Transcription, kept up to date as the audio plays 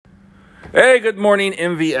Hey, good morning,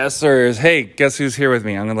 MVSers. Hey, guess who's here with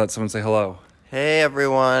me? I'm going to let someone say hello. Hey,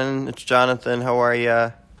 everyone. It's Jonathan. How are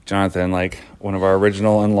ya? Jonathan, like one of our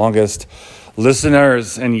original and longest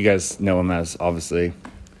listeners, and you guys know him as, obviously,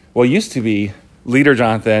 well, used to be Leader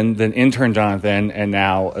Jonathan, then Intern Jonathan, and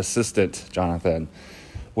now Assistant Jonathan.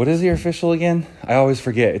 What is your official again? I always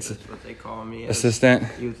forget. It's That's what they call me. Assistant?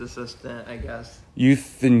 Youth assistant, I guess.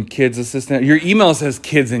 Youth and Kids Assistant. Your email says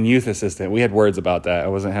Kids and Youth Assistant. We had words about that. I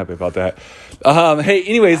wasn't happy about that. Hey,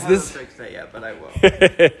 anyways, I haven't fixed that yet, but I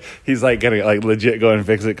will. He's like gonna like legit go and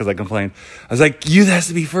fix it because I complained. I was like, youth has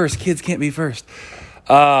to be first. Kids can't be first.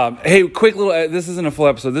 Hey, quick little. This isn't a full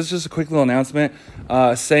episode. This is just a quick little announcement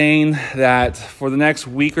saying that for the next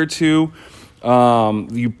week or two,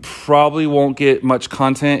 you probably won't get much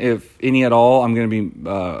content, if any at all. I'm going to be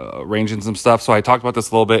arranging some stuff. So I talked about this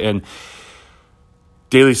a little bit in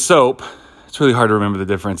Daily Soap. It's really hard to remember the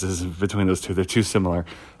differences between those two. They're too similar.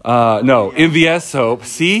 MVS Soap.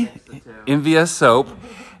 See? MVS Soap.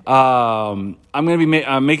 I'm going to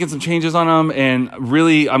be making some changes on them, and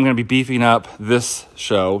really I'm going to be beefing up this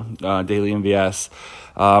show, Daily MVS.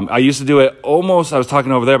 I used to do it I was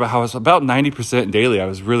talking over there about how I was about 90% daily. I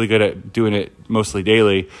was really good at doing it mostly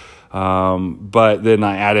daily. But then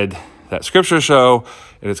I added that scripture show,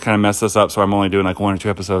 and it's kind of messed us up. So I'm only doing like 1 or 2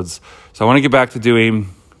 episodes. So I want to get back to doing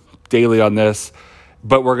daily on this,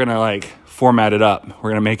 but we're going to like format it up.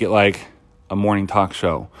 We're going to make it like a morning talk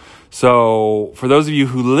show. So for those of you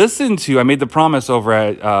who listen to, I made the promise over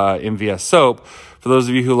at MVS Soap. For those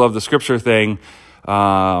of you who love the scripture thing,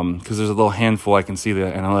 because there's a little handful, I can see the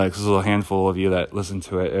analytics, there's a little handful of you that listen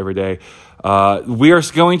to it every day. We are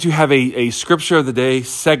going to have a scripture of the day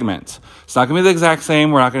segment. It's not going to be the exact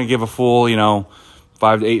same. We're not going to give a full,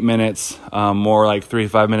 5 to 8 minutes, more like 3 to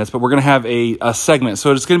 5 minutes, but we're going to have a segment.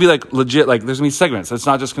 So it's going to be like legit, like there's going to be segments. So it's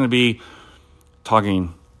not just going to be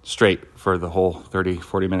talking straight for the whole 30,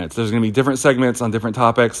 40 minutes. There's going to be different segments on different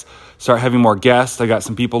topics. Start having more guests. I got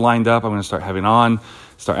some people lined up. I'm going to start having on,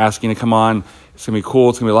 start asking to come on. It's going to be cool.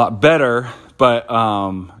 It's going to be a lot better. But, it's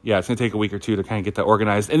going to take a week or two to kind of get that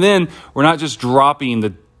organized. And then we're not just dropping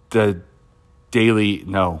the daily,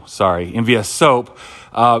 MVS Soap.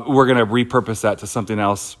 We're going to repurpose that to something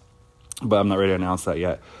else, but I'm not ready to announce that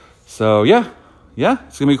yet. So, yeah,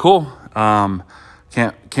 it's going to be cool.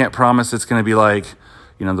 Can't promise it's going to be like,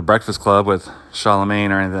 the Breakfast Club with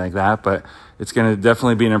Charlemagne or anything like that, but it's going to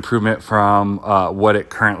definitely be an improvement from what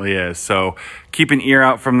it currently is. So keep an ear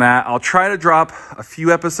out from that. I'll try to drop a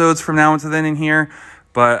few episodes from now until then in here,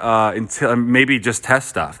 but until maybe just test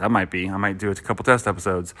stuff. I might do a couple test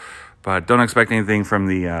episodes, but don't expect anything from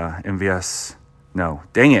the MVS. No,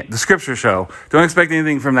 dang it, the scripture show. Don't expect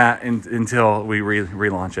anything from that until we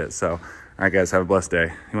relaunch it. So, all right, guys, have a blessed day.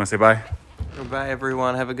 You want to say bye? Bye,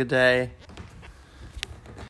 everyone. Have a good day.